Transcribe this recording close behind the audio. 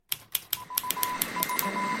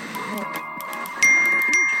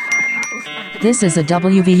This is a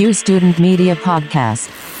WVU student media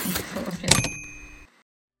podcast.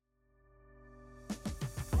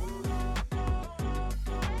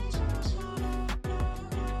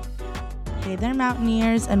 Hey there,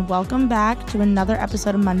 Mountaineers, and welcome back to another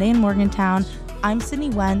episode of Monday in Morgantown. I'm Sydney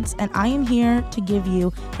Wentz, and I am here to give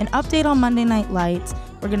you an update on Monday Night Lights.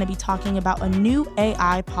 We're going to be talking about a new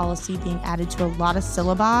AI policy being added to a lot of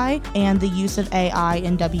syllabi and the use of AI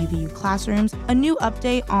in WVU classrooms, a new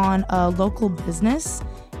update on a local business,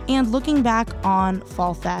 and looking back on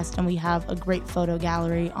FallFest. And we have a great photo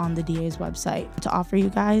gallery on the DA's website to offer you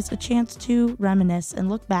guys a chance to reminisce and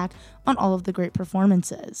look back on all of the great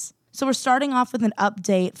performances. So we're starting off with an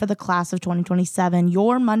update for the class of 2027.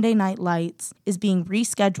 Your Monday Night Lights is being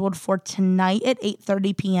rescheduled for tonight at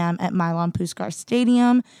 8:30 p.m. at Milan Puskar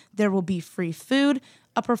Stadium. There will be free food,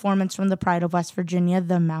 a performance from the Pride of West Virginia,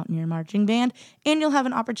 the Mountaineer Marching Band, and you'll have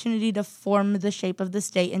an opportunity to form the shape of the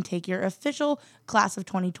state and take your official class of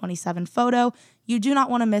 2027 photo. You do not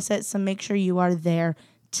want to miss it, so make sure you are there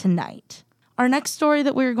tonight. Our next story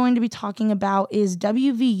that we're going to be talking about is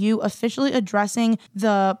WVU officially addressing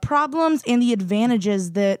the problems and the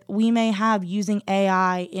advantages that we may have using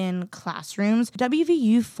AI in classrooms.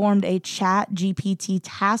 WVU formed a ChatGPT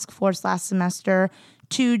task force last semester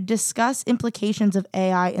to discuss implications of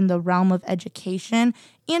AI in the realm of education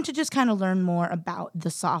and to just kind of learn more about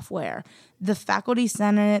the software. The Faculty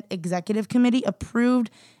Senate Executive Committee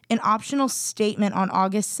approved an optional statement on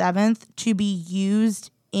August 7th to be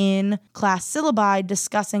used in class syllabi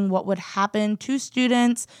discussing what would happen to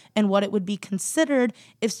students and what it would be considered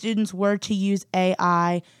if students were to use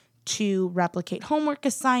AI to replicate homework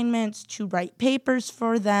assignments, to write papers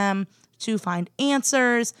for them, to find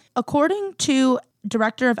answers. According to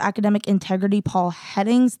Director of Academic Integrity Paul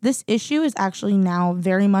Headings, this issue is actually now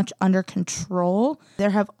very much under control.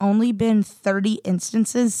 There have only been 30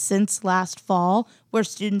 instances since last fall where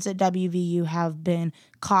students at WVU have been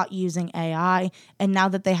caught using AI, and now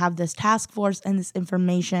that they have this task force and this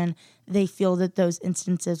information, they feel that those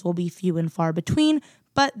instances will be few and far between,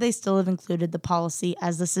 but they still have included the policy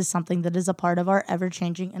as this is something that is a part of our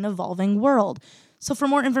ever-changing and evolving world. So for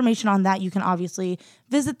more information on that, you can obviously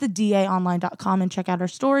visit thedaonline.com and check out our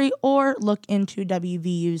story or look into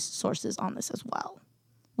WVU's sources on this as well.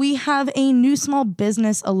 We have a new small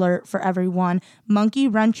business alert for everyone. Monkey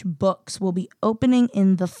Wrench Books will be opening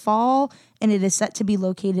in the fall, and it is set to be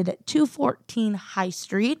located at 214 High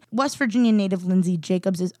Street. West Virginia native Lindsay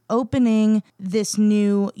Jacobs is opening this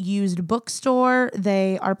new used bookstore.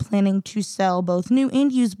 They are planning to sell both new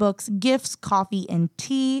and used books, gifts, coffee, and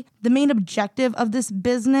tea. The main objective of this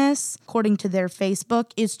business, according to their Facebook,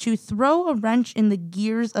 is to throw a wrench in the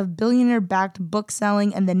gears of billionaire-backed book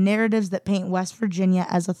selling and the narratives that paint West Virginia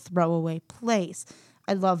as a throwaway place.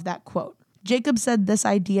 I love that quote. Jacob said this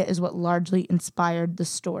idea is what largely inspired the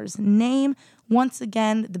store's name. Once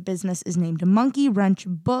again, the business is named Monkey Wrench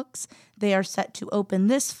Books. They are set to open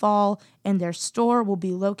this fall, and their store will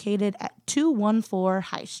be located at 214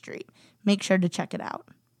 High Street. Make sure to check it out.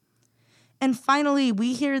 And finally,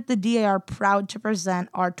 we here at the DA are proud to present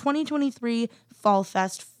our 2023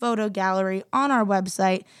 FallFest photo gallery on our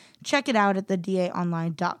website. Check it out at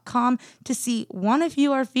thedaonline.com to see, one, if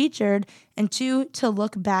you are featured, and two, to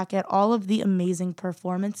look back at all of the amazing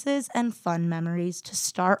performances and fun memories to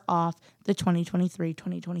start off the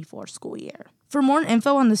 2023-2024 school year. For more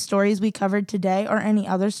info on the stories we covered today or any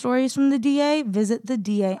other stories from the DA, visit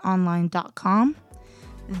thedaonline.com.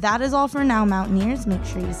 That is all for now, Mountaineers. Make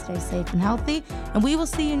sure you stay safe and healthy, and we will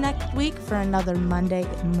see you next week for another Monday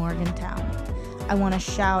in Morgantown. I want to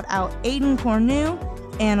shout out Aiden Cornu,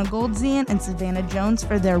 Anna Goldzian, and Savannah Jones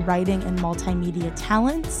for their writing and multimedia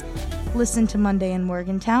talents. Listen to Monday in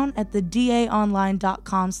Morgantown at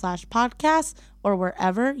thedaonline.com/podcast or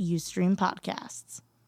wherever you stream podcasts.